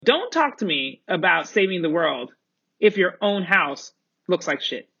Don't talk to me about saving the world if your own house looks like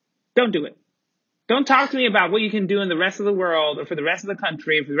shit. Don't do it. Don't talk to me about what you can do in the rest of the world or for the rest of the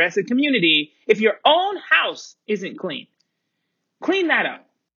country or for the rest of the community if your own house isn't clean. Clean that up.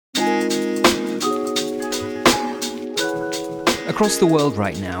 Across the world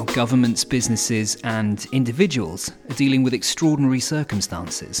right now, governments, businesses and individuals are dealing with extraordinary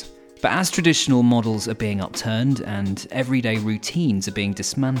circumstances. But as traditional models are being upturned and everyday routines are being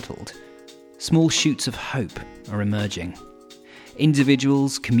dismantled, small shoots of hope are emerging.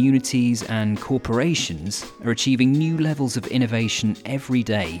 Individuals, communities and corporations are achieving new levels of innovation every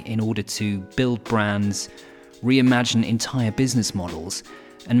day in order to build brands, reimagine entire business models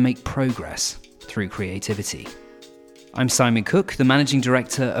and make progress through creativity. I'm Simon Cook, the Managing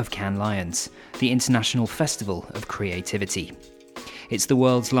Director of Cannes Lions, the International Festival of Creativity. It's the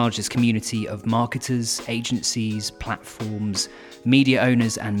world's largest community of marketers, agencies, platforms, media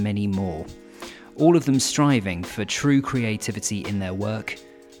owners and many more. All of them striving for true creativity in their work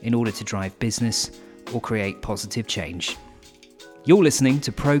in order to drive business or create positive change. You're listening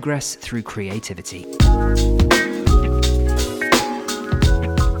to Progress Through Creativity.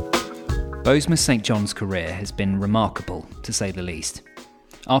 Bozoma St. John's career has been remarkable, to say the least.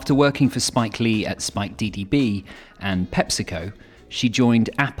 After working for Spike Lee at Spike DDB and PepsiCo, she joined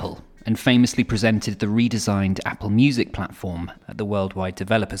Apple and famously presented the redesigned Apple Music platform at the Worldwide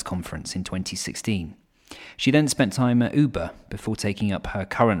Developers Conference in 2016. She then spent time at Uber before taking up her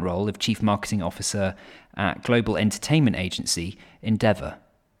current role of Chief Marketing Officer at global entertainment agency Endeavour.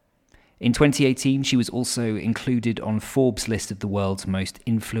 In 2018, she was also included on Forbes' list of the world's most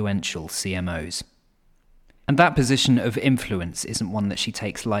influential CMOs. And that position of influence isn't one that she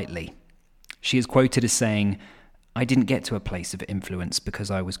takes lightly. She is quoted as saying, "I didn't get to a place of influence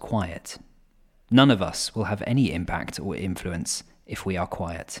because I was quiet. None of us will have any impact or influence if we are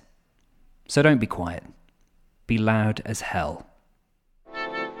quiet. So don't be quiet. Be loud as hell."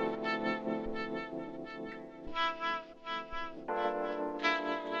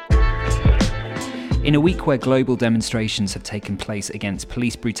 In a week where global demonstrations have taken place against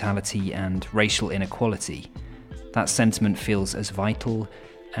police brutality and racial inequality, that sentiment feels as vital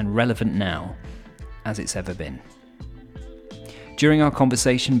and relevant now as it's ever been. During our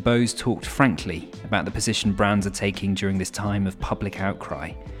conversation, Boz talked frankly about the position brands are taking during this time of public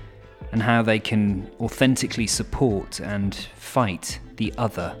outcry and how they can authentically support and fight the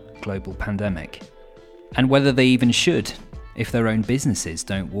other global pandemic, and whether they even should if their own businesses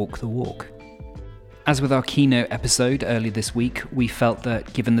don't walk the walk. As with our keynote episode earlier this week, we felt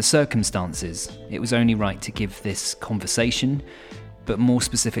that given the circumstances, it was only right to give this conversation, but more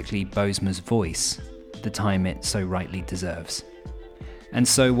specifically Bozoma's voice, the time it so rightly deserves. And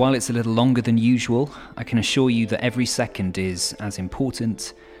so while it's a little longer than usual, I can assure you that every second is as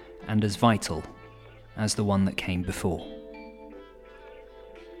important and as vital as the one that came before.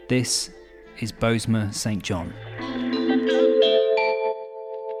 This is Bozoma St. John.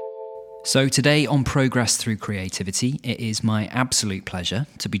 So today on Progress Through Creativity, it is my absolute pleasure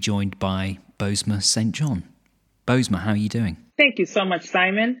to be joined by Bozoma St. John. Bozoma, how are you doing? Thank you so much,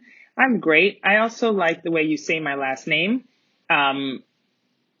 Simon. I'm great. I also like the way you say my last name.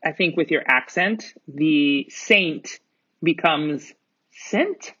 I think with your accent, the saint becomes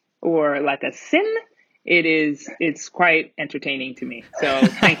sent or like a sin. It's quite entertaining to me. So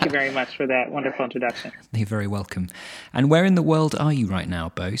thank you very much for that wonderful introduction. You're very welcome. And where in the world are you right now,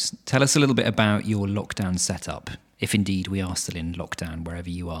 Boz? Tell us a little bit about your lockdown setup, if indeed we are still in lockdown wherever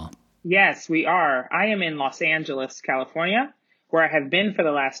you are. Yes, we are. I am in Los Angeles, California, where I have been for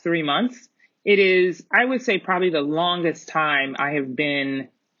the last 3 months. It is, I would say, probably the longest time I have been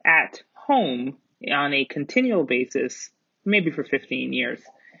at home on a continual basis, maybe for 15 years.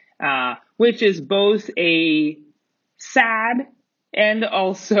 Which is both a sad and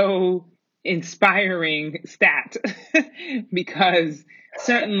also inspiring stat because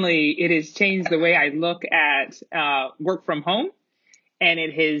certainly it has changed the way I look at work from home, and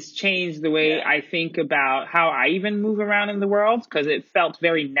it has changed the way I think about how I even move around in the world, because it felt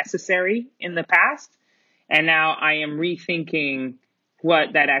very necessary in the past. And now I am rethinking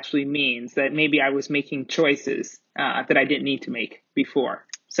what that actually means, that maybe I was making choices that I didn't need to make before.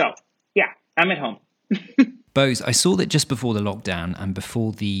 So, yeah, I'm at home. Boz, I saw that just before the lockdown and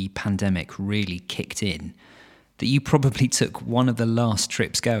before the pandemic really kicked in, that you probably took one of the last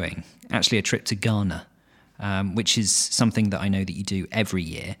trips going, actually a trip to Ghana, which is something that I know that you do every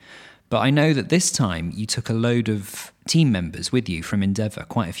year. But I know that this time you took a load of team members with you from Endeavour,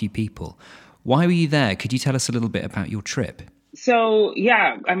 quite a few people. Why were you there? Could you tell us a little bit about your trip? So,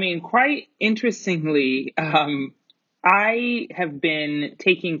 yeah, I mean, quite interestingly, I have been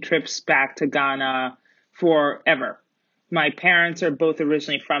taking trips back to Ghana forever. My parents are both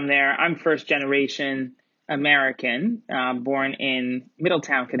originally from there. I'm first generation American, born in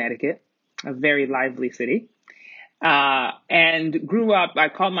Middletown, Connecticut, a very lively city. And grew up, I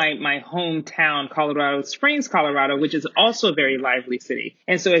call my hometown Colorado Springs, Colorado, which is also a very lively city.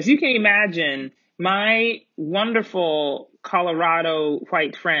 And so as you can imagine, my wonderful Colorado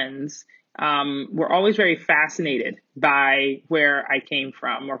white friends were always very fascinated by where I came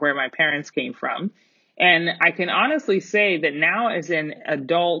from or where my parents came from. And I can honestly say that now as an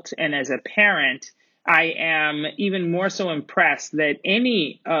adult and as a parent, I am even more so impressed that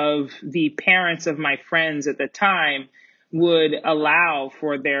any of the parents of my friends at the time would allow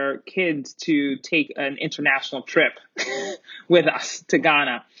for their kids to take an international trip with us to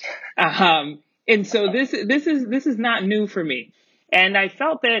Ghana. And so this is not new for me. And I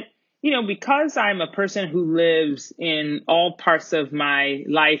felt that, because I'm a person who lives in all parts of my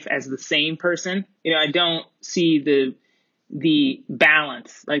life as the same person, I don't see the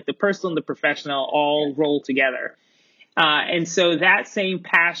balance, like the personal and the professional all roll together. And so that same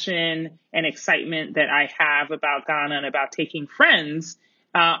passion and excitement that I have about Ghana and about taking friends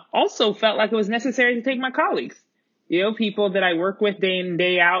also felt like it was necessary to take my colleagues, people that I work with day in and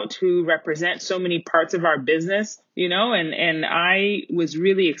day out who represent so many parts of our business, and I was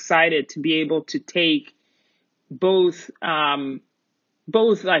really excited to be able to take both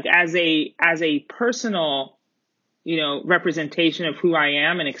like as a personal representation of who I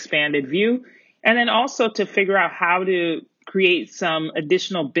am, an expanded view. And then also to figure out how to create some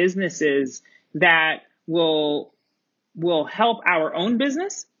additional businesses that will help our own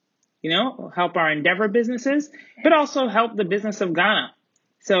business, help our Endeavor businesses, but also help the business of Ghana.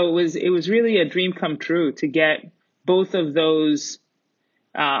 So it was really a dream come true to get both of those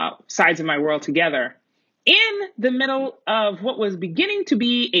sides of my world together in the middle of what was beginning to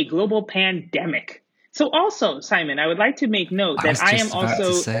be a global pandemic. So also, Simon, I would like to make note that I'm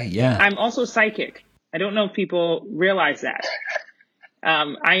also psychic. I don't know if people realize that.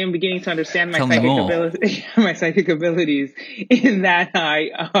 I am beginning to understand my psychic abilities in that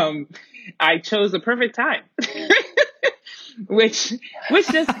I chose the perfect time, which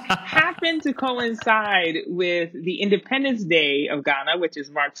just happened to coincide with the Independence Day of Ghana, which is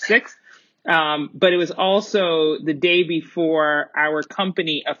March 6th. But it was also the day before our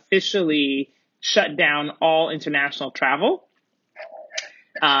company officially shut down all international travel,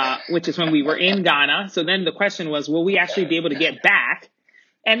 which is when we were in Ghana. So then the question was, will we actually be able to get back?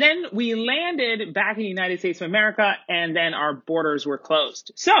 And then we landed back in the United States of America, and then our borders were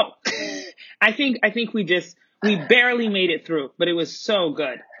closed. So I think we barely made it through, but it was so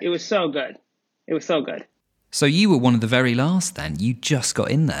good. It was so good. It was so good. So you were one of the very last then. You just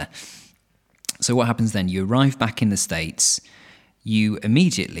got in there. So what happens then? You arrive back in the States. You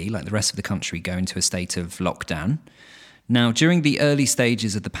immediately, like the rest of the country, go into a state of lockdown. Now, during the early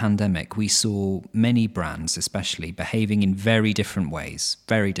stages of the pandemic, we saw many brands, especially, behaving in very different ways,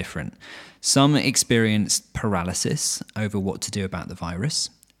 very different. Some experienced paralysis over what to do about the virus.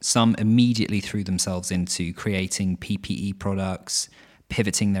 Some immediately threw themselves into creating PPE products,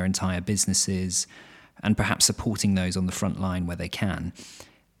 pivoting their entire businesses, and perhaps supporting those on the front line where they can.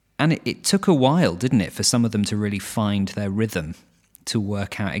 And it took a while, didn't it, for some of them to really find their rhythm, to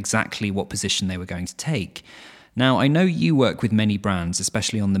work out exactly what position they were going to take. Now, I know you work with many brands,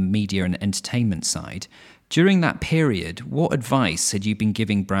 especially on the media and entertainment side. During that period, what advice had you been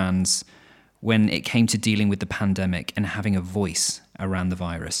giving brands when it came to dealing with the pandemic and having a voice around the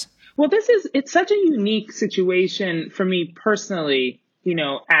virus? Well, it's such a unique situation for me personally,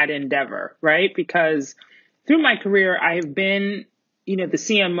 at Endeavor, right? Because through my career, I have been, the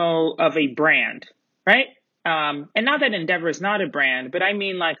CMO of a brand, right? And not that Endeavor is not a brand, but I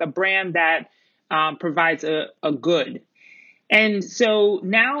mean like a brand that provides a good. And so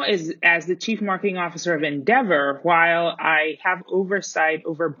now as the chief marketing officer of Endeavor, while I have oversight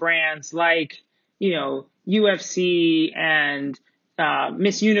over brands like, UFC and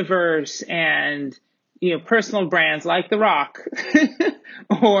Miss Universe and, personal brands like The Rock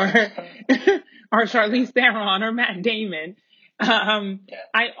or Charlize Theron or Matt Damon,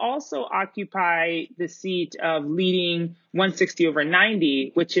 I also occupy the seat of leading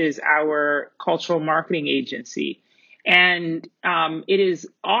 160over90, which is our cultural marketing agency. And it is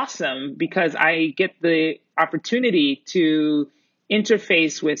awesome because I get the opportunity to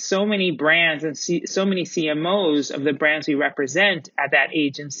interface with so many brands and so many CMOs of the brands we represent at that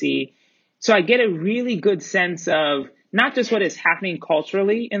agency. So I get a really good sense of not just what is happening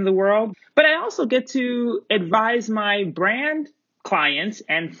culturally in the world, but I also get to advise my brand clients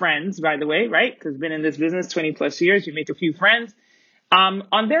and friends, by the way, right? Because been in this business 20 plus years, you make a few friends,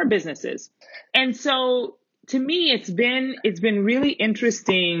 on their businesses. And so to me, it's been really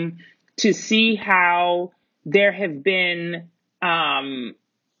interesting to see how there's been an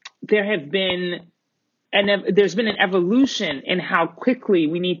evolution in how quickly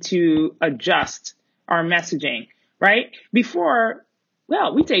we need to adjust our messaging, right? Before,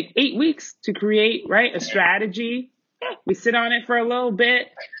 well, we take 8 weeks to create, right, a strategy. We sit on it for a little bit.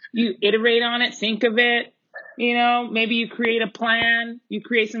 You iterate on it, think of it. Maybe you create a plan, you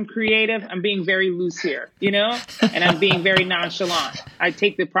create some creative. I'm being very loose here, and I'm being very nonchalant. I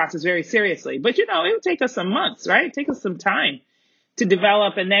take the process very seriously, but it'll take us some months, right? It'll take us some time to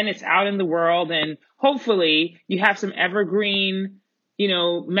develop, and then it's out in the world, and hopefully you have some evergreen,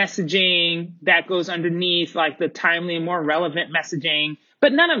 messaging that goes underneath, like the timely and more relevant messaging.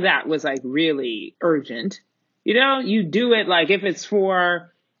 But none of that was like really urgent. You do it like if it's for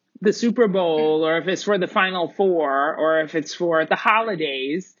the Super Bowl, or if it's for the Final Four, or if it's for the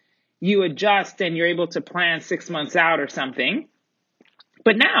holidays, you adjust and you're able to plan 6 months out or something.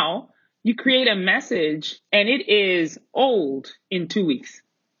 But now you create a message and it is old in 2 weeks.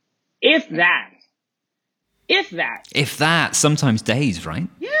 If that, sometimes days, right?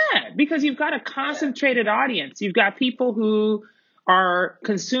 Yeah, because you've got a concentrated audience. You've got people who are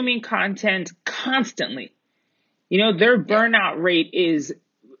consuming content constantly. Their burnout rate is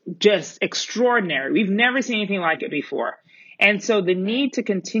just extraordinary. We've never seen anything like it before. And so the need to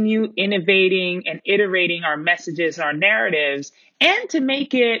continue innovating and iterating our messages, our narratives, and to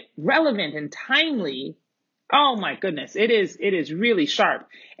make it relevant and timely, oh my goodness, it is really sharp.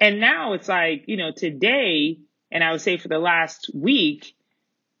 And now it's like, today, and I would say for the last week,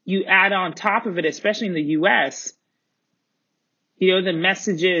 you add on top of it, especially in the US, the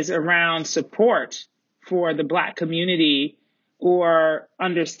messages around support for the Black community, or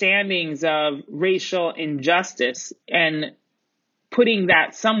understandings of racial injustice, and putting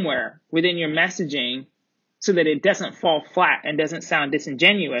that somewhere within your messaging so that it doesn't fall flat and doesn't sound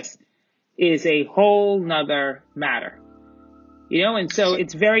disingenuous is a whole nother matter. And so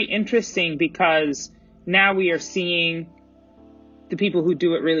it's very interesting because now we are seeing the people who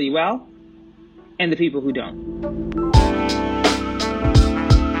do it really well and the people who don't.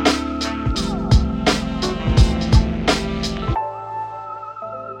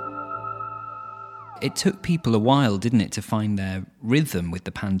 It took people a while, didn't it, to find their rhythm with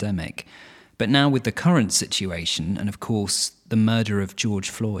the pandemic. But now with the current situation, and of course the murder of George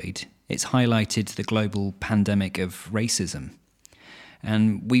Floyd, it's highlighted the global pandemic of racism.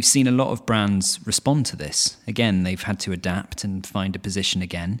 And we've seen a lot of brands respond to this. Again, they've had to adapt and find a position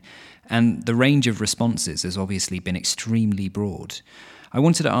again. And the range of responses has obviously been extremely broad. I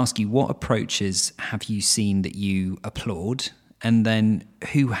wanted to ask you, what approaches have you seen that you applaud? And then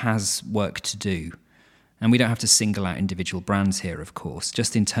who has work to do? And we don't have to single out individual brands here, of course,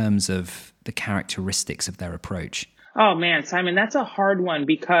 just in terms of the characteristics of their approach. Oh man, Simon, that's a hard one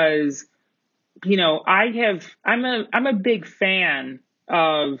because, I'm a big fan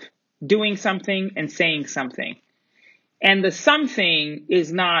of doing something and saying something. And the something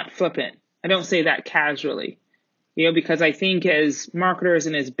is not flippant. I don't say that casually, because I think as marketers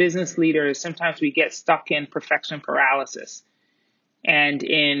and as business leaders, sometimes we get stuck in perfection paralysis and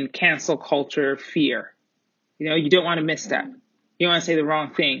in cancel culture fear. You don't want to misstep. You don't want to say the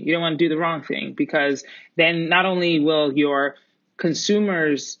wrong thing. You don't want to do the wrong thing, because then not only will your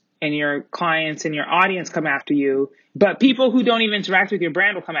consumers and your clients and your audience come after you, but people who don't even interact with your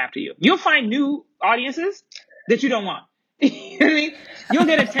brand will come after you. You'll find new audiences that you don't want. You know what I mean? You'll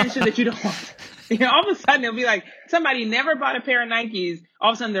get attention that you don't want. All of a sudden it'll be like somebody never bought a pair of Nikes.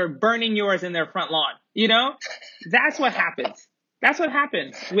 All of a sudden they're burning yours in their front lawn. That's what happens. That's what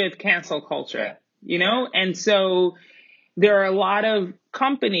happens with cancel culture. And so there are a lot of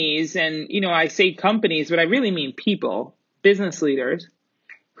companies, and, I say companies, but I really mean people, business leaders,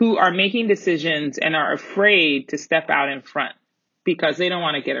 who are making decisions and are afraid to step out in front because they don't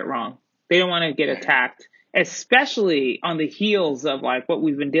want to get it wrong. They don't want to get attacked, especially on the heels of like what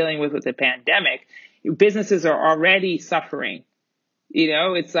we've been dealing with the pandemic. Businesses are already suffering.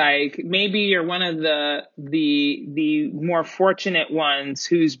 It's like maybe you're one of the more fortunate ones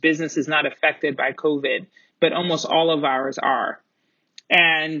whose business is not affected by COVID, but almost all of ours are.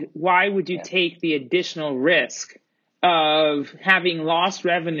 And why would you take the additional risk of having lost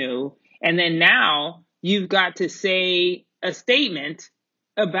revenue? And then now you've got to say a statement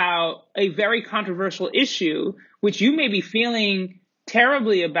about a very controversial issue, which you may be feeling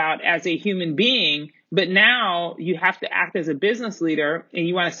terribly about as a human being. But now you have to act as a business leader and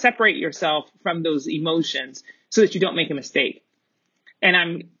you want to separate yourself from those emotions so that you don't make a mistake.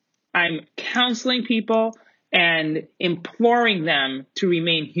 And I'm counseling people and imploring them to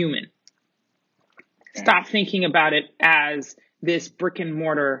remain human. Stop thinking about it as this brick and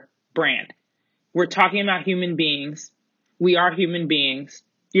mortar brand. We're talking about human beings. We are human beings.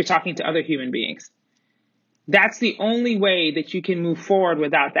 You're talking to other human beings. That's the only way that you can move forward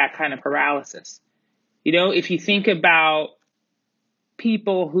without that kind of paralysis. You know, if you think about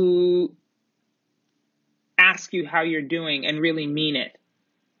people who ask you how you're doing and really mean it,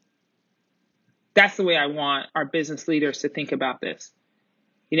 that's the way I want our business leaders to think about this.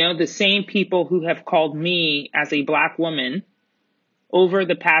 You know, the same people who have called me as a Black woman over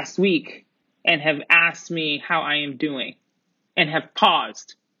the past week and have asked me how I am doing and have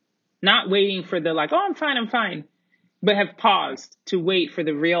paused, not waiting for the like, oh, I'm fine, but have paused to wait for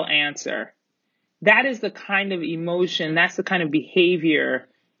the real answer. That is the kind of emotion, that's the kind of behavior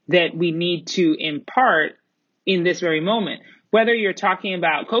that we need to impart in this very moment. Whether you're talking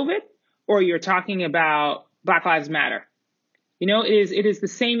about COVID or you're talking about Black Lives Matter. You know, it is the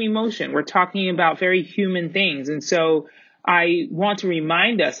same emotion. We're talking about very human things. And so I want to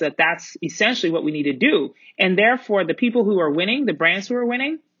remind us that that's essentially what we need to do. And therefore, the people who are winning, the brands who are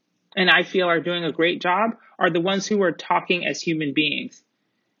winning, and I feel are doing a great job, are the ones who are talking as human beings.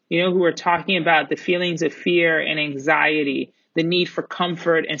 You know, who are talking about the feelings of fear and anxiety, the need for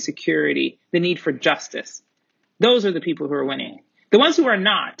comfort and security, the need for justice. Those are the people who are winning. The ones who are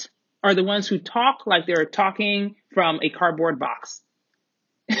not are the ones who talk like they're talking from a cardboard box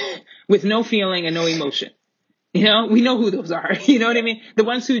with no feeling and no emotion. You know, we know who those are. You know what I mean? The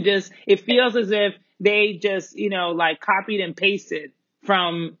ones who just, it feels as if they just, you know, like copied and pasted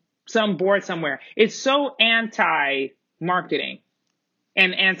from some board somewhere. It's so anti-marketing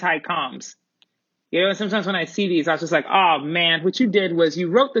and anti-comms. You know, sometimes when I see these, I was just like, oh man, what you did was you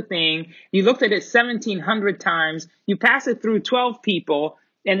wrote the thing, you looked at it 1,700 times, you passed it through 12 people,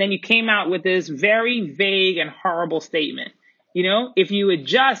 and then you came out with this very vague and horrible statement. You know, if you would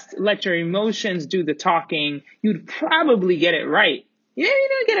just let your emotions do the talking, you'd probably get it right. You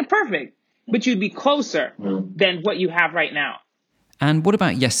didn't get it perfect, but you'd be closer than what you have right now. And what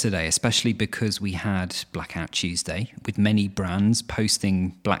about yesterday, especially because we had Blackout Tuesday, with many brands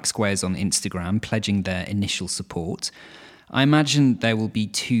posting black squares on Instagram, pledging their initial support? I imagine there will be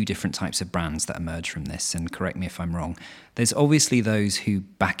two different types of brands that emerge from this, and correct me if I'm wrong. There's obviously those who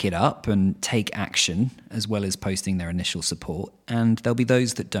back it up and take action, as well as posting their initial support, and there'll be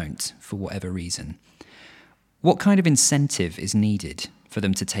those that don't, for whatever reason. What kind of incentive is needed for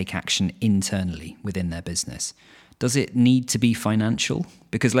them to take action internally within their business? Does it need to be financial?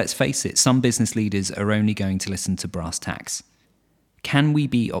 Because let's face it, some business leaders are only going to listen to brass tacks. Can we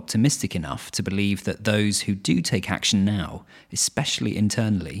be optimistic enough to believe that those who do take action now, especially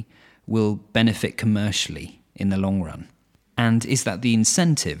internally, will benefit commercially in the long run? And is that the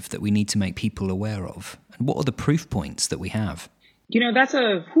incentive that we need to make people aware of? And what are the proof points that we have? You know, that's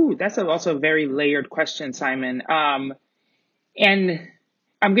also a very layered question, Simon. And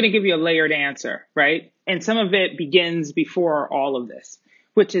I'm going to give you a layered answer, right? And some of it begins before all of this,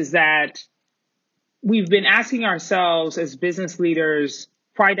 which is that we've been asking ourselves as business leaders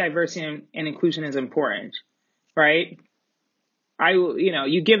why diversity and inclusion is important, right?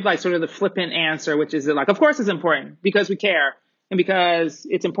 You give like sort of the flippant answer, which is like, of course it's important because we care and because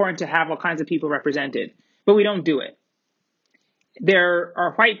it's important to have all kinds of people represented, but we don't do it. There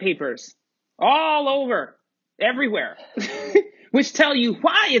are white papers all over, everywhere, which tell you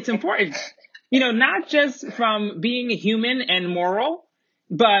why it's important. You know, not just from being a human and moral,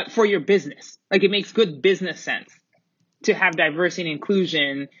 but for your business. Like it makes good business sense to have diversity and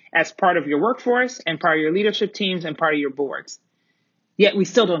inclusion as part of your workforce and part of your leadership teams and part of your boards. Yet we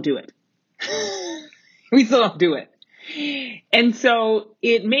still don't do it. We still don't do it. And so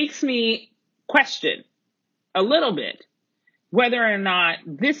it makes me question a little bit whether or not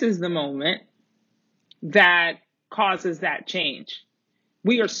this is the moment that causes that change.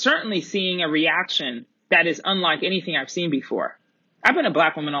 We are certainly seeing a reaction that is unlike anything I've seen before. I've been a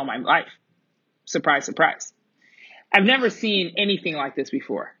Black woman all my life. Surprise, surprise. I've never seen anything like this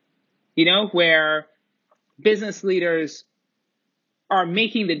before, you know, where business leaders are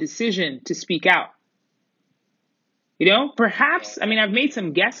making the decision to speak out. You know, perhaps, I mean, I've made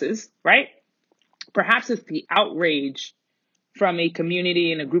some guesses, right? Perhaps it's the outrage from a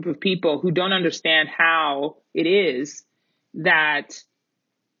community and a group of people who don't understand how it is that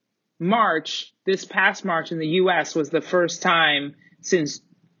this past March in the U.S. was the first time since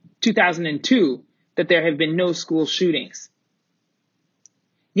 2002 that there have been no school shootings.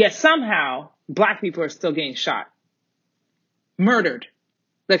 Yet somehow Black people are still getting shot, murdered.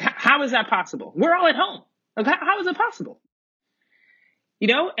 Like, how is that possible? We're all at home. Like, how is it possible?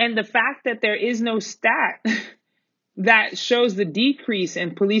 And the fact that there is no stat that shows the decrease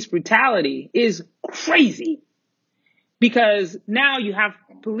in police brutality is crazy, because now you have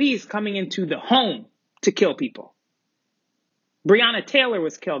police coming into the home to kill people. Breonna Taylor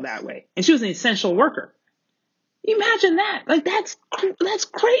was killed that way, and she was an essential worker. Imagine that. Like, that's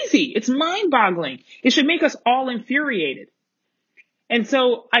crazy. It's mind-boggling. It should make us all infuriated. And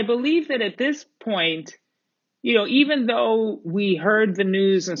so I believe that at this point, even though we heard the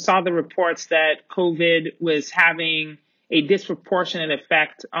news and saw the reports that COVID was having a disproportionate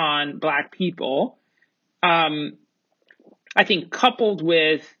effect on Black people, I think coupled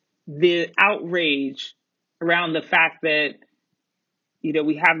with the outrage around the fact that,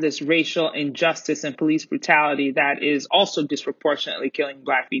 we have this racial injustice and police brutality that is also disproportionately killing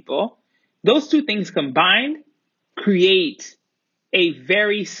Black people, those two things combined create a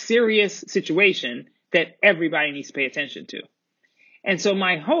very serious situation that everybody needs to pay attention to. And so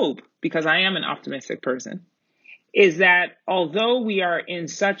my hope, because I am an optimistic person, is that although we are in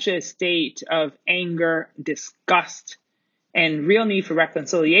such a state of anger, disgust, and real need for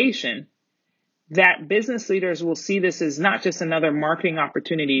reconciliation, that business leaders will see this as not just another marketing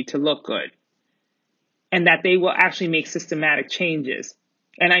opportunity to look good, and that they will actually make systematic changes.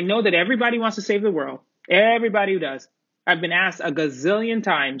 And I know that everybody wants to save the world. Everybody who does. I've been asked a gazillion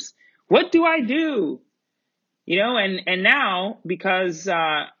times, what do I do? And now, because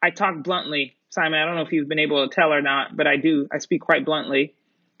I talk bluntly, Simon, I don't know if you've been able to tell or not, but I do. I speak quite bluntly,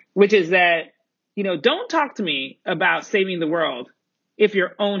 which is that, don't talk to me about saving the world if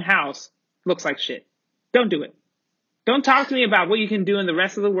your own house looks like shit. Don't do it. Don't talk to me about what you can do in the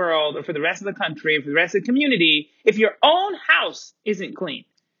rest of the world or for the rest of the country or for the rest of the community if your own house isn't clean.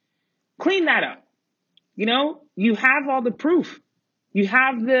 Clean that up. You have all the proof. You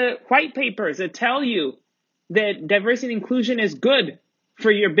have the white papers that tell you that diversity and inclusion is good for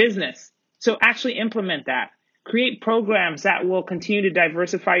your business. So actually implement that. Create programs that will continue to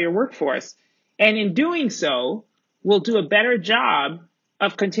diversify your workforce. And in doing so, we'll do a better job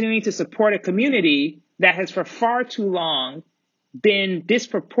of continuing to support a community that has for far too long been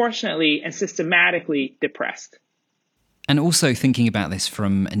disproportionately and systematically depressed. And also thinking about this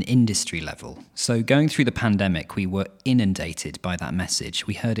from an industry level. So going through the pandemic, we were inundated by that message.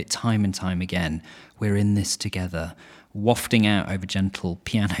 We heard it time and time again. We're in this together, wafting out over gentle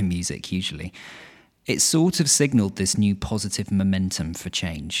piano music usually. It sort of signalled this new positive momentum for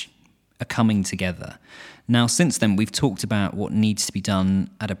change, a coming together. Now, since then, we've talked about what needs to be done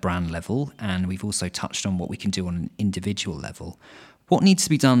at a brand level, and we've also touched on what we can do on an individual level. What needs to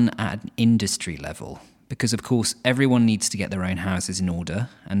be done at an industry level? Because, of course, everyone needs to get their own houses in order,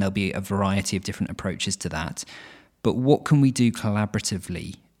 and there'll be a variety of different approaches to that. But what can we do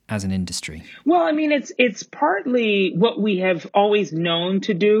collaboratively as an industry? Well, I mean, it's partly what we have always known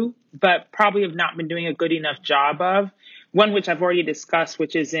to do, but probably have not been doing a good enough job of. One which I've already discussed,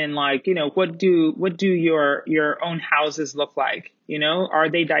 which is in what do your own houses look like? Are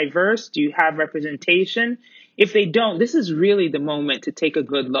they diverse? Do you have representation? If they don't, this is really the moment to take a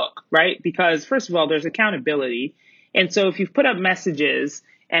good look, right? Because first of all, there's accountability. And so if you've put up messages,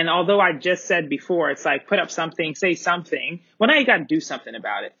 and although I just said before, it's like put up something, say something, well, now you got to do something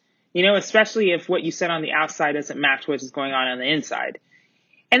about it, especially if what you said on the outside doesn't match what is going on the inside.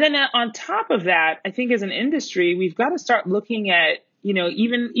 And then on top of that, I think as an industry, we've got to start looking at,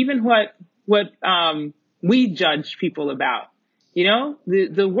 even what we judge people about,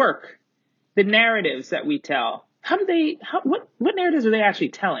 the work, the narratives that we tell. What narratives are they actually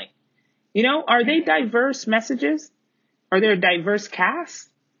telling? Are they diverse messages? Are there diverse casts?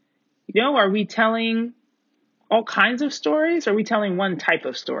 Are we telling all kinds of stories? Or are we telling one type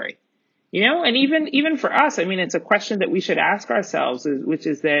of story? And even for us, I mean, it's a question that we should ask ourselves, which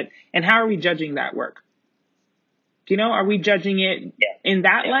is that, and how are we judging that work? Are we judging it in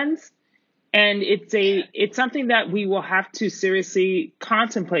that lens? And it's something that we will have to seriously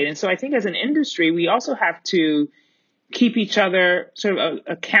contemplate. And so I think as an industry, we also have to keep each other sort of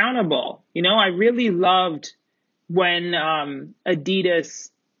accountable. I really loved when Adidas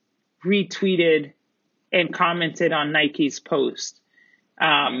retweeted and commented on Nike's post.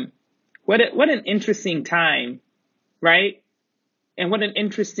 What an interesting time, right? And what an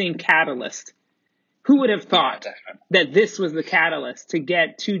interesting catalyst. Who would have thought that this was the catalyst to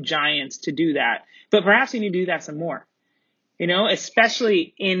get two giants to do that? But perhaps we need to do that some more,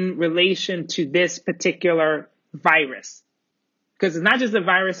 especially in relation to this particular virus. Because it's not just the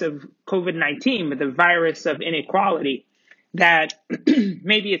virus of COVID-19, but the virus of inequality, that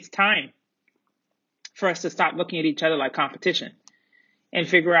maybe it's time for us to stop looking at each other like competition and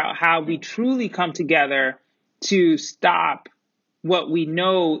figure out how we truly come together to stop what we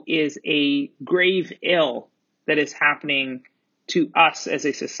know is a grave ill that is happening to us as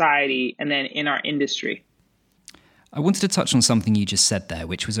a society and then in our industry. I wanted to touch on something you just said there,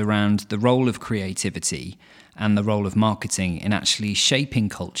 which was around the role of creativity and the role of marketing in actually shaping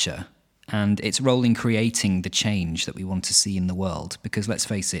culture and its role in creating the change that we want to see in the world. Because let's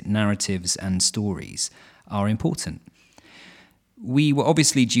face it, narratives and stories are important. We were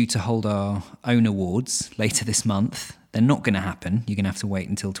obviously due to hold our own awards later this month. They're not going to happen. You're going to have to wait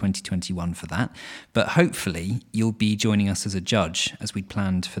until 2021 for that. But hopefully you'll be joining us as a judge as we'd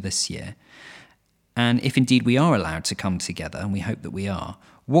planned for this year. And if indeed we are allowed to come together, and we hope that we are,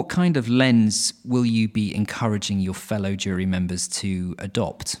 what kind of lens will you be encouraging your fellow jury members to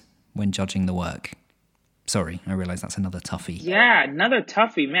adopt when judging the work? Sorry, I realise that's another toughie. Yeah, another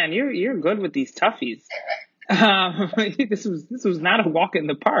toughie. Man, you're good with these toughies. This was not a walk in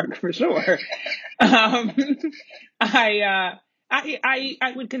the park for sure. I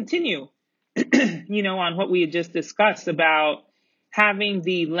would continue, on what we had just discussed about having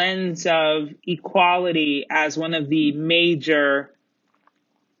the lens of equality as one of the major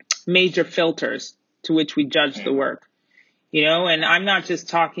filters to which we judge the work, and I'm not just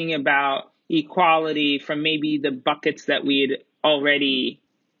talking about equality from maybe the buckets that we had already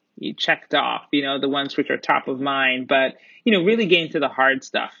checked off, the ones which are top of mind, but, really getting to the hard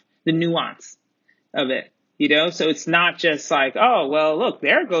stuff, the nuance of it, so it's not just like, oh, well, look,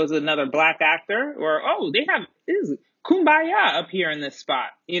 there goes another black actor, or, oh, this is kumbaya up here in this spot.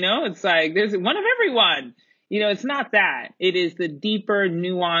 It's like, there's one of everyone, it's not that. It is the deeper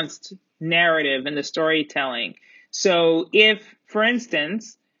nuanced narrative and the storytelling. So if, for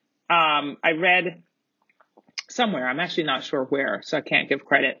instance, I read somewhere, I'm actually not sure where, so I can't give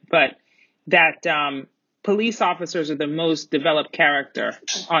credit, but that police officers are the most developed character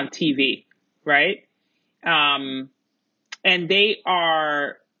on TV, right? And they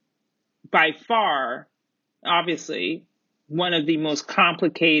are by far, obviously, one of the most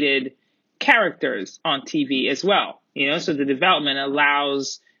complicated characters on TV as well. So the development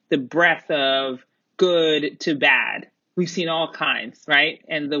allows the breadth of good to bad. We've seen all kinds, right?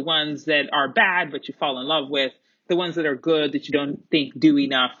 And the ones that are bad, but you fall in love with, the ones that are good that you don't think do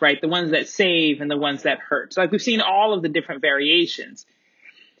enough, right? The ones that save and the ones that hurt. So we've seen all of the different variations.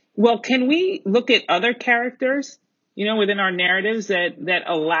 Well, can we look at other characters, within our narratives that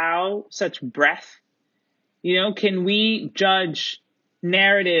allow such breadth? Can we judge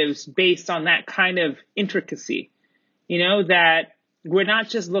narratives based on that kind of intricacy? That we're not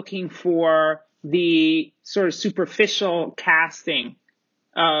just looking for the sort of superficial casting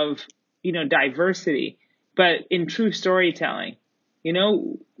of, diversity, but in true storytelling,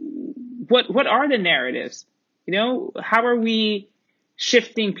 what are the narratives? How are we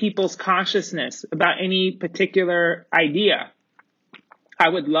shifting people's consciousness about any particular idea? I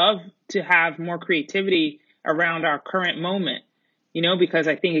would love to have more creativity around our current moment, because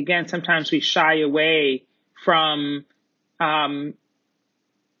I think, again, sometimes we shy away from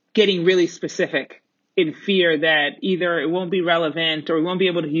getting really specific in fear that either it won't be relevant or we won't be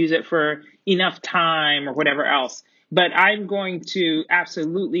able to use it for enough time or whatever else. But I'm going to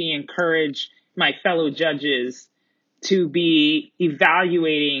absolutely encourage my fellow judges to be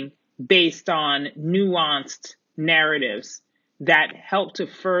evaluating based on nuanced narratives that help to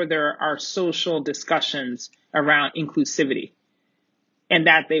further our social discussions around inclusivity. And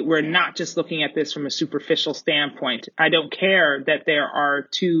that we're not just looking at this from a superficial standpoint. I don't care that there are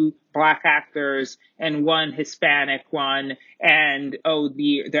 2 black actors and 1 Hispanic one, and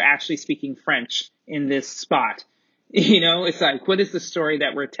they're actually speaking French in this spot. It's like, what is the story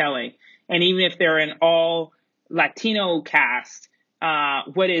that we're telling? And even if they're an all Latino cast,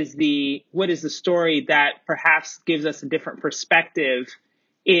 what is the story that perhaps gives us a different perspective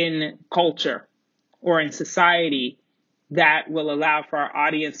in culture or in society that will allow for our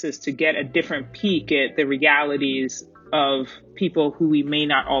audiences to get a different peek at the realities of people who we may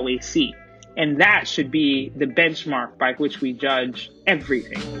not always see. And that should be the benchmark by which we judge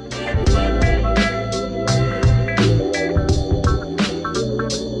everything.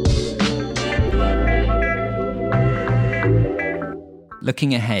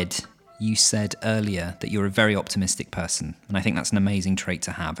 Looking ahead, you said earlier that you're a very optimistic person, and I think that's an amazing trait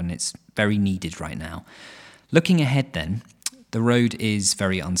to have, and it's very needed right now. Looking ahead then, the road is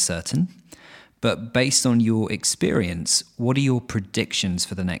very uncertain, but based on your experience, what are your predictions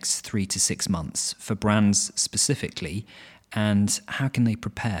for the next 3 to 6 months for brands specifically, and how can they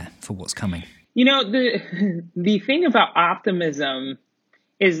prepare for what's coming? The thing about optimism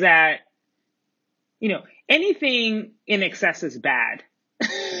is that, anything in excess is bad.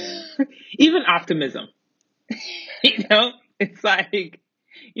 Even optimism, It's like,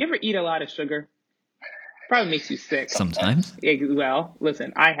 you ever eat a lot of sugar? Probably makes you sick. Sometimes. Well,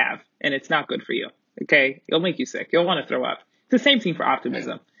 listen, I have, and it's not good for you. Okay. It'll make you sick. You'll want to throw up. It's the same thing for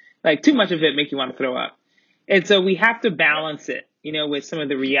optimism. Like too much of it make you want to throw up. And so we have to balance it, with some of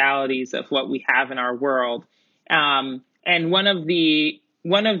the realities of what we have in our world. And one of the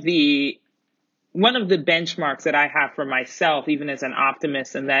benchmarks that I have for myself, even as an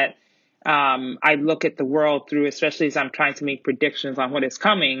optimist, and that I look at the world through, especially as I'm trying to make predictions on what is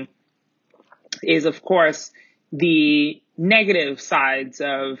coming, is of course the negative sides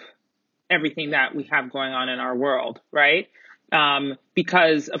of everything that we have going on in our world, right?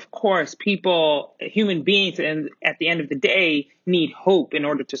 Because of course human beings, and at the end of the day, need hope in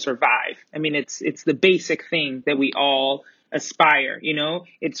order to survive. I mean, it's the basic thing that we all aspire,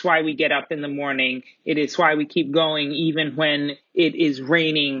 It's why we get up in the morning. It is why we keep going even when it is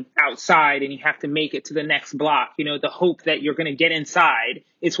raining outside and you have to make it to the next block. The hope that you're going to get inside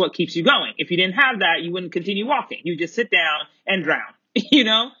is what keeps you going. If you didn't have that, you wouldn't continue walking. You just sit down and drown,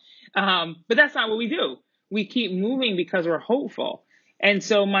 But that's not what we do. We keep moving because we're hopeful. And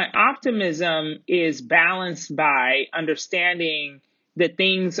so my optimism is balanced by understanding that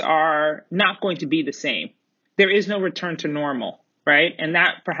things are not going to be the same. There is no return to normal, right? And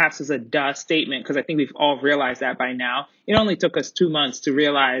that perhaps is a duh statement, because I think we've all realized that by now. It only took us 2 months to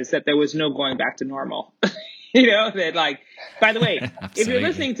realize that there was no going back to normal. That like, by the way, if you're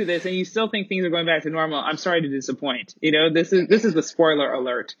listening to this and you still think things are going back to normal, I'm sorry to disappoint. This is the spoiler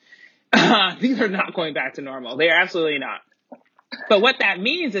alert. Things are not going back to normal. They are absolutely not. But what that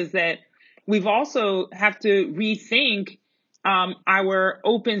means is that we've also have to rethink our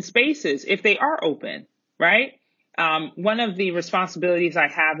open spaces, if they are open, right? One of the responsibilities I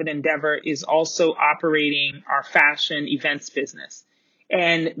have at Endeavor is also operating our fashion events business.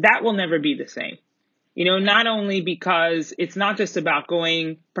 And that will never be the same. Not only because it's not just about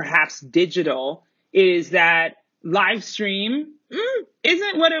going perhaps digital, is that live stream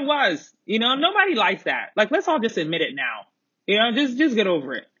isn't what it was. Nobody likes that. Like, let's all just admit it now. Just get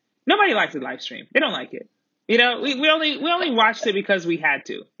over it. Nobody likes the live stream. They don't like it. We only watched it because we had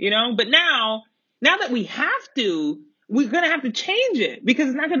to, but now that we have to, we're going to have to change it because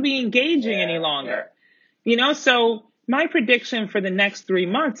it's not going to be engaging any longer. So my prediction for the next 3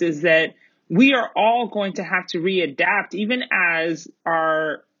 months is that we are all going to have to readapt, even as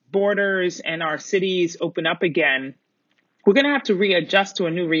our borders and our cities open up again. We're going to have to readjust to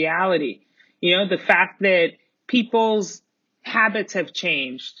a new reality. The fact that people's habits have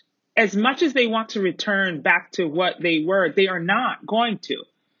changed. As much as they want to return back to what they were, they are not going to.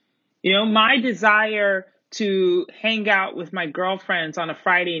 My desire to hang out with my girlfriends on a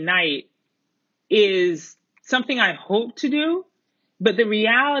Friday night is something I hope to do. But the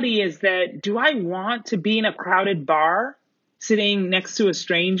reality is that, do I want to be in a crowded bar sitting next to a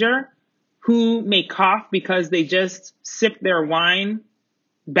stranger who may cough because they just sipped their wine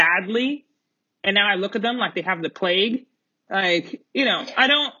badly? And now I look at them like they have the plague. Like, I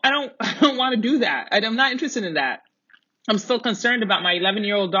don't want to do that. I'm not interested in that. I'm still concerned about my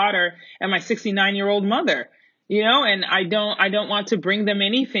 11-year-old daughter and my 69-year-old mother, and I don't want to bring them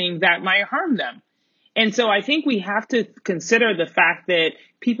anything that might harm them. And so I think we have to consider the fact that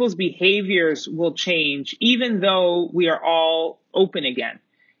people's behaviors will change, even though we are all open again.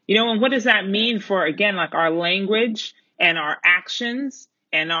 And what does that mean for, again, like our language and our actions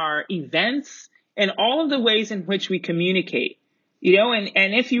and our events and all of the ways in which we communicate?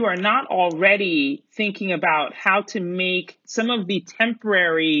 And if you are not already thinking about how to make some of the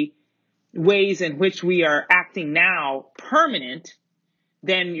temporary ways in which we are acting now permanent,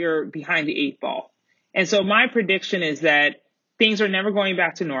 then you're behind the 8 ball. And so my prediction is that things are never going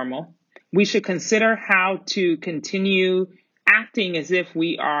back to normal. We should consider how to continue acting as if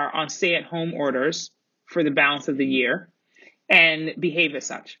we are on stay-at-home orders for the balance of the year and behave as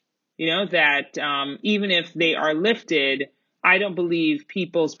such. That even if they are lifted, I don't believe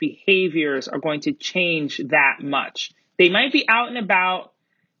people's behaviors are going to change that much. They might be out and about.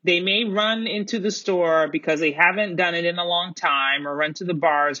 They may run into the store because they haven't done it in a long time, or run to the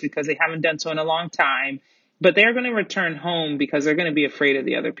bars because they haven't done so in a long time. But they're going to return home because they're going to be afraid of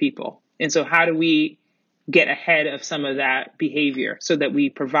the other people. And so how do we get ahead of some of that behavior so that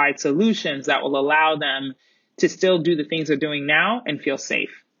we provide solutions that will allow them to still do the things they're doing now and feel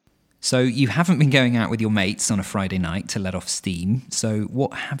safe? So you haven't been going out with your mates on a Friday night to let off steam. So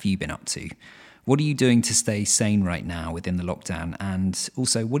what have you been up to? What are you doing to stay sane right now within the lockdown? And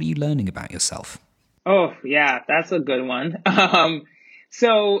also, what are you learning about yourself? Oh, yeah, that's a good one.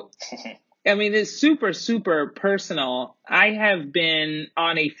 It's super, super personal. I have been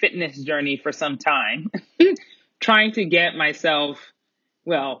on a fitness journey for some time, trying to get myself,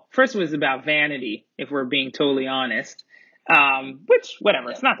 well, first it was about vanity, if we're being totally honest. Which,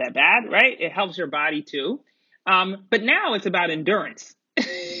 whatever, it's not that bad, right? It helps your body too. But now it's about endurance.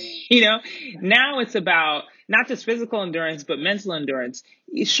 You know, now it's about not just physical endurance, but mental endurance.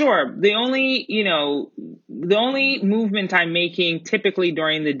 Sure, the only movement I'm making typically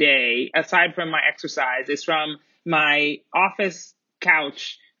during the day, aside from my exercise, is from my office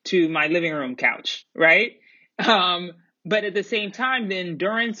couch to my living room couch, right? But at the same time, the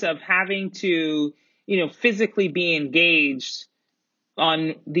endurance of having to, physically be engaged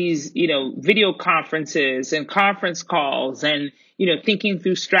on these, video conferences and conference calls and, thinking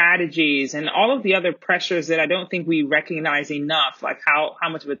through strategies and all of the other pressures that I don't think we recognize enough, like how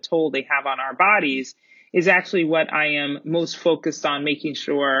much of a toll they have on our bodies, is actually what I am most focused on making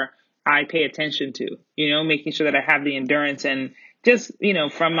sure I pay attention to, making sure that I have the endurance and just,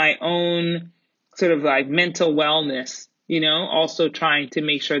 from my own sort of like mental wellness, also trying to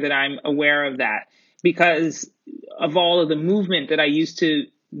make sure that I'm aware of that because of all of the movement that I used to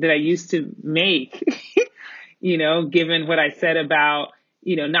make, given what I said about,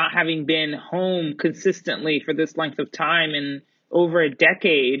 not having been home consistently for this length of time and over a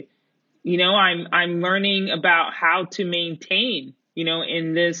decade, I'm learning about how to maintain,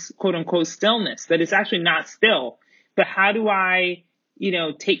 in this quote unquote stillness that is actually not still, but how do I,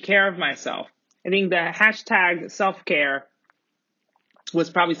 take care of myself? I think the hashtag self-care was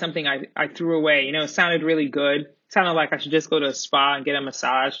probably something I threw away. It sounded really good. It sounded like I should just go to a spa and get a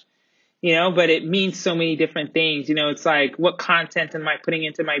massage, but it means so many different things. It's like, what content am I putting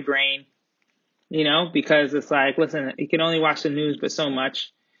into my brain? Because it's like, listen, you can only watch the news, but so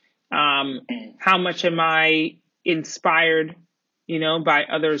much. How much am I inspired, by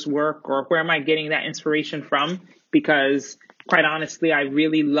others' work, or where am I getting that inspiration from? Because quite honestly, I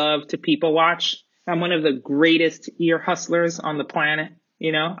really love to people watch. I'm one of the greatest ear hustlers on the planet.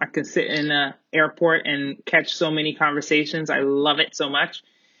 I can sit in an airport and catch so many conversations. I love it so much.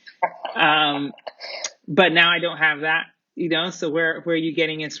 But now I don't have that, so where are you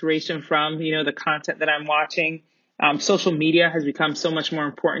getting inspiration from? The content that I'm watching. Social media has become so much more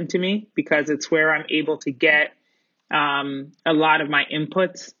important to me because it's where I'm able to get a lot of my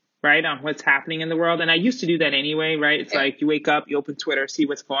inputs, right, on what's happening in the world. And I used to do that anyway, right? It's like you wake up, you open Twitter, see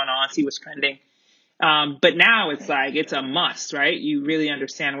what's going on, see what's trending. But now it's like, it's a must, right? You really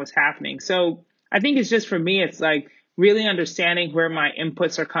understand what's happening. So I think it's just for me, it's like really understanding where my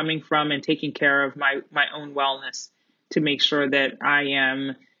inputs are coming from and taking care of my own wellness to make sure that I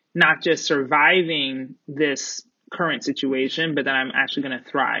am not just surviving this current situation, but that I'm actually going to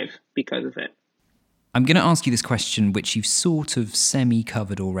thrive because of it. I'm going to ask you this question, which you've sort of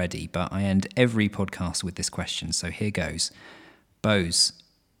semi-covered already, but I end every podcast with this question, so here goes. Bose,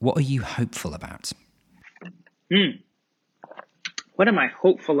 what are you hopeful about? What am I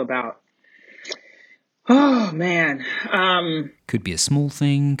hopeful about? Oh, man. Could be a small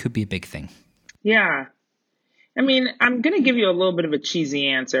thing, could be a big thing. Yeah. I mean, I'm going to give you a little bit of a cheesy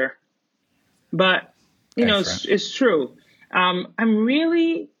answer, but, it's true. I'm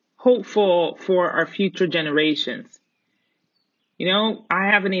really hopeful for our future generations. I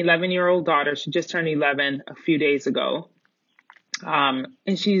have an 11-year-old daughter. She just turned 11 a few days ago. And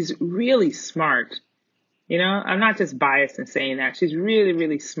she's really smart. I'm not just biased in saying that. She's really,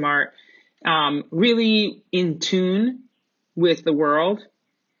 really smart, really in tune with the world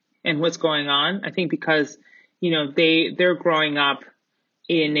and what's going on. I think because, they're growing up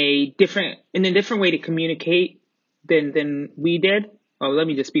in a different way to communicate than we did. Oh, let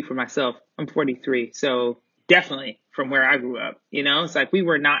me just speak for myself. I'm 43. So definitely from where I grew up, it's like we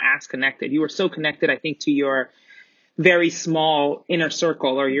were not as connected. You were so connected, I think, to your very small inner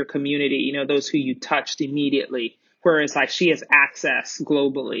circle or your community, those who you touched immediately. Whereas like she has access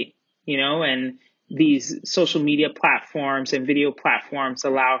globally, and these social media platforms and video platforms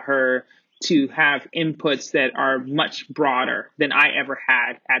allow her to have inputs that are much broader than I ever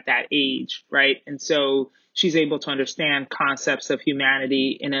had at that age, right? And so she's able to understand concepts of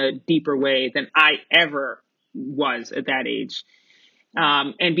humanity in a deeper way than I ever was at that age.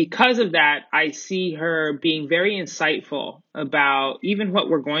 And because of that, I see her being very insightful about even what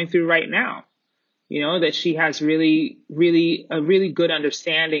we're going through right now, that she has really, really a really good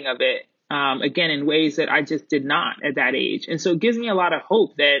understanding of it. Again, in ways that I just did not at that age. And so it gives me a lot of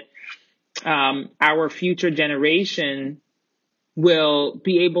hope that our future generation will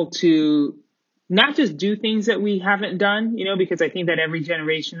be able to not just do things that we haven't done, because I think that every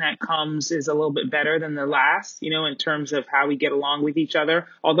generation that comes is a little bit better than the last, in terms of how we get along with each other,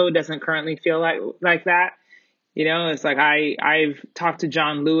 although it doesn't currently feel like that. It's like I've talked to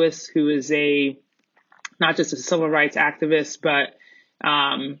John Lewis, who is a not just a civil rights activist, but,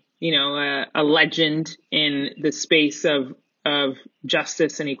 a legend in the space of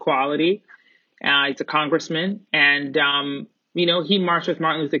justice and equality. He's a congressman, and, he marched with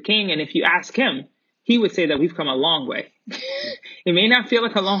Martin Luther King. And if you ask him, he would say that we've come a long way. It may not feel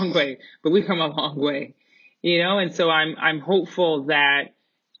like a long way, but we've come a long way, and so I'm hopeful that,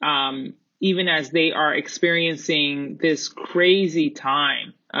 even as they are experiencing this crazy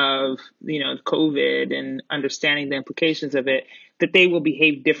time of, COVID and understanding the implications of it, that they will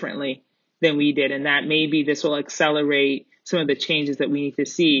behave differently than we did. And that maybe this will accelerate some of the changes that we need to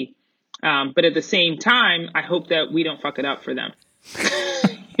see. But at the same time, I hope that we don't fuck it up for them.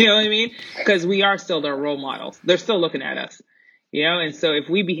 You know what I mean? Because we are still their role models. They're still looking at us, and so if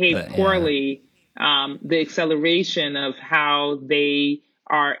we behave poorly, the acceleration of how they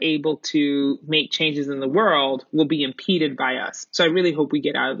are able to make changes in the world will be impeded by us. So I really hope we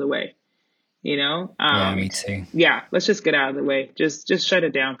get out of the way, Yeah, me too. Yeah, let's just get out of the way. Just shut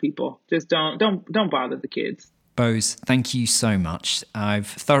it down, people. Just don't bother the kids. Bose, thank you so much. I've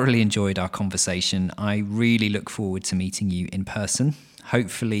thoroughly enjoyed our conversation. I really look forward to meeting you in person,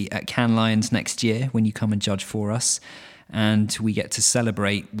 hopefully at Cannes Lions next year when you come and judge for us, and we get to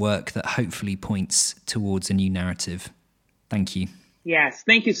celebrate work that hopefully points towards a new narrative. Thank you. Yes,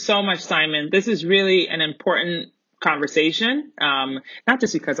 thank you so much, Simon. This is really an important conversation, not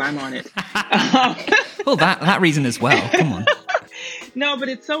just because I'm on it. Well, that reason as well. Come on. No, but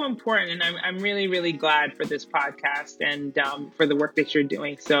it's so important, and I'm really, really glad for this podcast and for the work that you're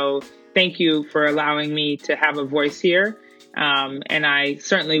doing. So thank you for allowing me to have a voice here. And I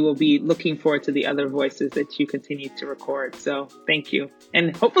certainly will be looking forward to the other voices that you continue to record. So thank you.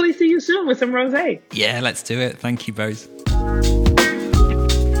 And hopefully see you soon with some rosé. Yeah, let's do it. Thank you, Bose.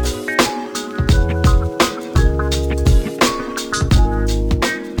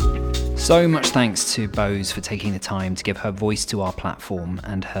 So much thanks to Bose for taking the time to give her voice to our platform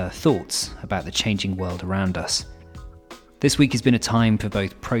and her thoughts about the changing world around us. This week has been a time for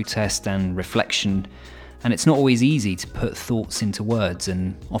both protest and reflection, and it's not always easy to put thoughts into words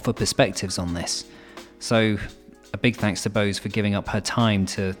and offer perspectives on this. So a big thanks to Bose for giving up her time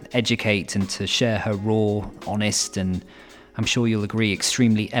to educate and to share her raw, honest, and I'm sure you'll agree,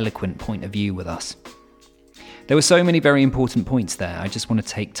 extremely eloquent point of view with us. There were so many very important points there. I just want to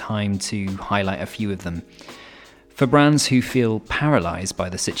take time to highlight a few of them. For brands who feel paralysed by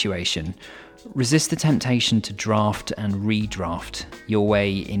the situation, resist the temptation to draft and redraft your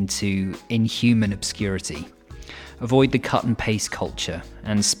way into inhuman obscurity. Avoid the cut and paste culture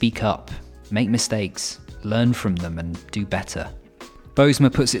and speak up, make mistakes, learn from them and do better.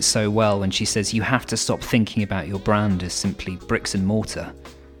 Bosma puts it so well when she says you have to stop thinking about your brand as simply bricks and mortar.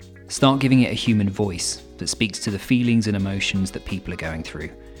 Start giving it a human voice that speaks to the feelings and emotions that people are going through.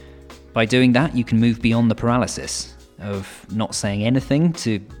 By doing that, you can move beyond the paralysis of not saying anything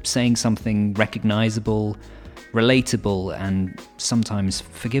to saying something recognisable, relatable, and sometimes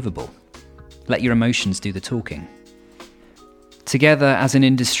forgivable. Let your emotions do the talking. Together, as an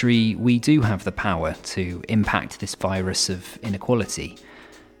industry, we do have the power to impact this virus of inequality.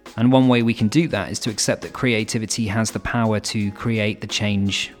 And one way we can do that is to accept that creativity has the power to create the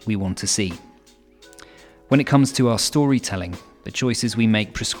change we want to see. When it comes to our storytelling, the choices we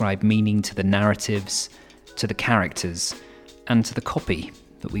make prescribe meaning to the narratives, to the characters, and to the copy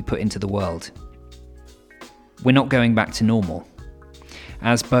that we put into the world. We're not going back to normal.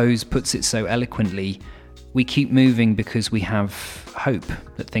 As Bose puts it so eloquently, we keep moving because we have hope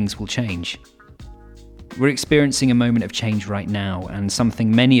that things will change. We're experiencing a moment of change right now, and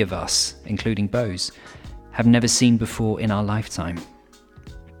something many of us, including Bose, have never seen before in our lifetime.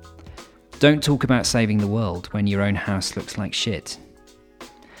 Don't talk about saving the world when your own house looks like shit.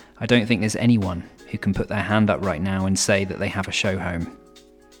 I don't think there's anyone who can put their hand up right now and say that they have a show home.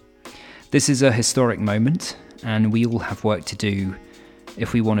 This is a historic moment, and we all have work to do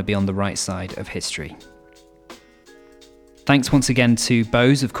if we want to be on the right side of history. Thanks once again to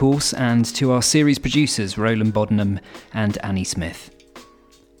Bose, of course, and to our series producers, Roland Boddenham and Annie Smith.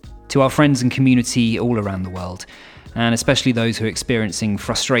 To our friends and community all around the world, and especially those who are experiencing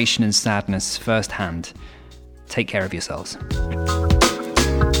frustration and sadness firsthand, take care of yourselves.